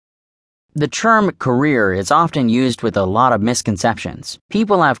The term career is often used with a lot of misconceptions.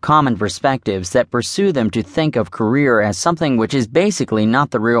 People have common perspectives that pursue them to think of career as something which is basically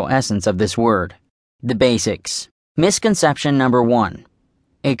not the real essence of this word. The basics. Misconception number 1.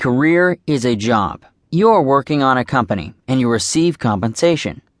 A career is a job. You are working on a company and you receive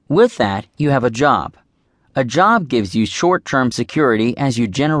compensation. With that, you have a job. A job gives you short-term security as you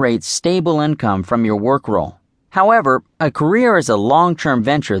generate stable income from your work role. However, a career is a long-term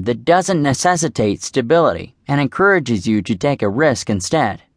venture that doesn't necessitate stability and encourages you to take a risk instead.